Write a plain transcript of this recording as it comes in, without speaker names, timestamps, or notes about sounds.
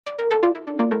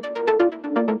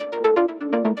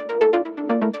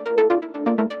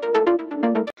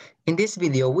In this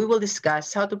video, we will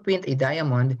discuss how to print a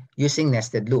diamond using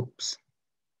nested loops.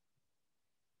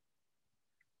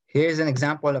 Here's an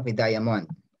example of a diamond.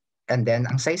 And then,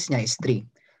 ang size niya is 3.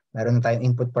 Meron na tayong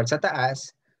input port sa taas.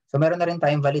 So, meron na rin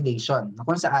tayong validation na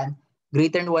kung saan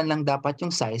greater than 1 lang dapat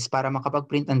yung size para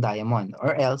makapag-print ng diamond.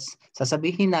 Or else,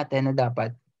 sasabihin natin na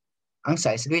dapat ang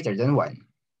size greater than 1.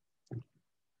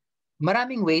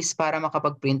 Maraming ways para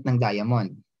makapag-print ng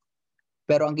diamond.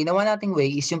 Pero ang ginawa nating way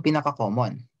is yung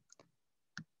pinaka-common.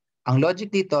 Ang logic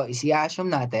dito is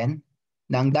i-assume natin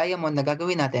na ang diamond na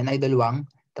gagawin natin ay dalawang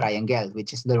triangle,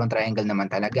 which is dalawang triangle naman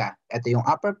talaga. Ito yung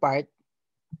upper part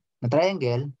na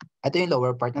triangle, ito yung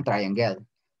lower part na triangle.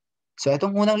 So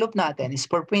itong unang loop natin is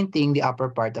for printing the upper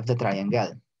part of the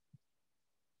triangle.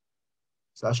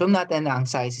 So assume natin na ang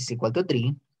size is equal to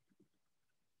 3.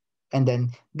 And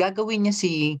then gagawin niya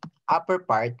si upper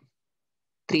part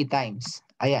 3 times.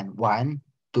 Ayan, 1,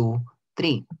 2,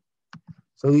 3.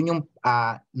 So yun yung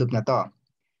loop na to.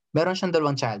 Meron siyang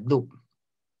dalawang child loop.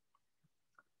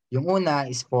 Yung una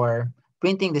is for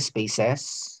printing the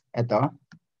spaces. Ito.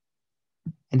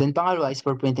 And then pangalawa is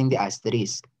for printing the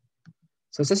asterisk.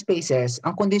 So sa spaces,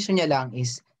 ang condition niya lang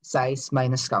is size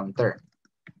minus counter.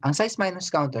 Ang size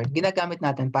minus counter, ginagamit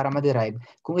natin para ma-derive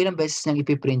kung ilang beses niyang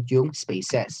ipiprint yung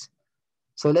spaces.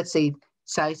 So let's say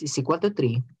size is equal to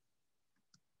 3.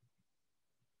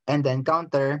 And then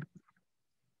counter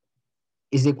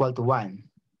is equal to 1.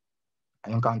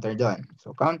 Yung counter doon.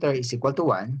 So counter is equal to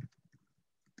 1.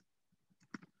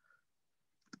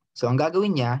 So ang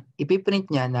gagawin niya,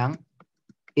 ipiprint niya ng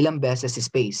ilang beses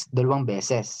space, dalawang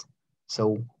beses.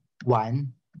 So 1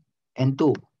 and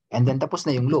 2. And then tapos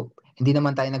na yung loop. Hindi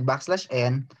naman tayo nag-backslash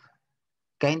n,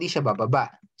 kaya hindi siya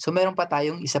bababa. So meron pa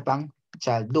tayong isa pang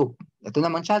child loop. Ito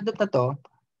naman child loop na to,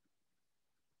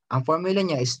 ang formula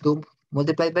niya is 2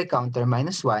 multiplied by counter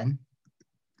minus 1.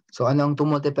 So anong 2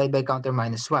 multiplied by counter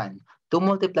minus 1? 2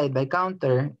 multiplied by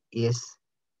counter is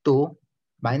 2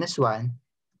 minus 1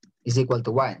 is equal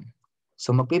to 1.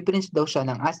 So magpiprint daw siya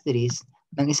ng asterisk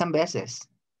ng isang beses.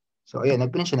 So ayun,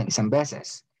 nagprint siya ng isang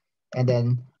beses. And then,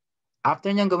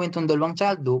 after niyang gawin itong dalawang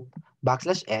child loop,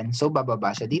 backslash n, so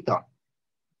bababa siya dito.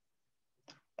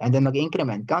 And then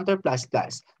mag-increment, counter plus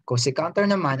plus. Kung si counter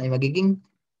naman ay magiging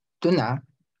 2 na,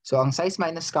 so ang size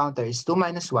minus counter is 2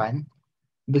 minus 1,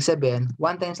 ibig sabihin,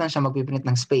 1 times lang siya magpiprint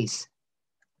ng space.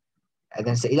 And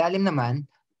then sa ilalim naman,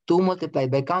 2 multiplied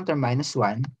by counter minus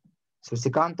 1. So si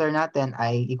counter natin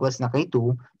ay equals na kay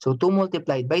 2. So 2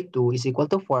 multiplied by 2 is equal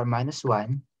to 4 minus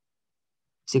 1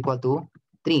 is equal to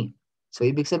 3. So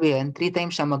ibig sabihin, 3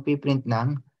 times siya magpiprint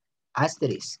ng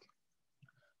asterisk.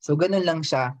 So ganun lang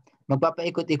siya.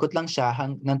 Magpapaikot-ikot lang siya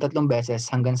ng 3 beses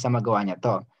hanggang sa magawa niya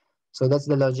to. So that's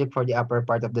the logic for the upper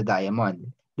part of the diamond.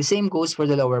 The same goes for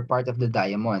the lower part of the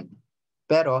diamond.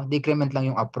 Pero decrement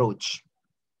lang yung approach.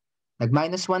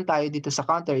 Nag-minus 1 tayo dito sa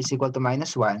counter is equal to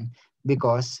minus 1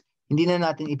 because hindi na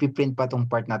natin ipiprint pa tong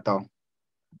part na to.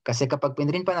 Kasi kapag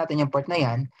pinrint pa natin yung part na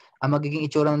yan, ang magiging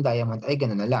itsura ng diamond ay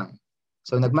gano'n na lang.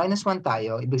 So nag-minus 1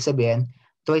 tayo, ibig sabihin,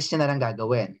 twice niya na lang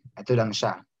gagawin. Ito lang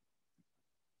siya.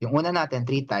 Yung una natin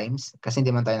 3 times, kasi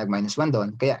hindi man tayo nag-minus 1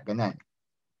 doon, kaya ganun.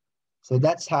 So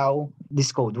that's how this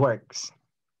code works.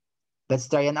 Let's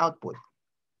try an output.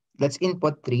 Let's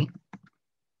input 3.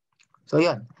 So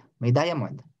yun, may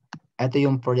diamond. Ito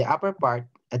yung for the upper part,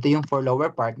 ito yung for lower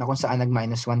part na kung saan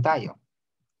nag-minus 1 tayo.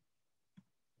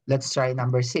 Let's try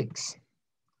number 6.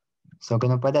 So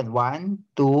ganun pa din, 1,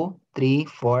 2, 3,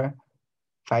 4,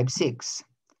 5, 6.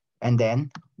 And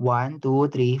then 1, 2,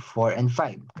 3, 4, and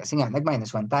 5. Kasi nga,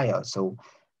 nag-minus 1 tayo. So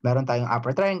meron tayong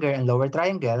upper triangle and lower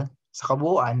triangle. Sa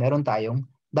kabuuan, meron tayong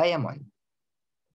diamond.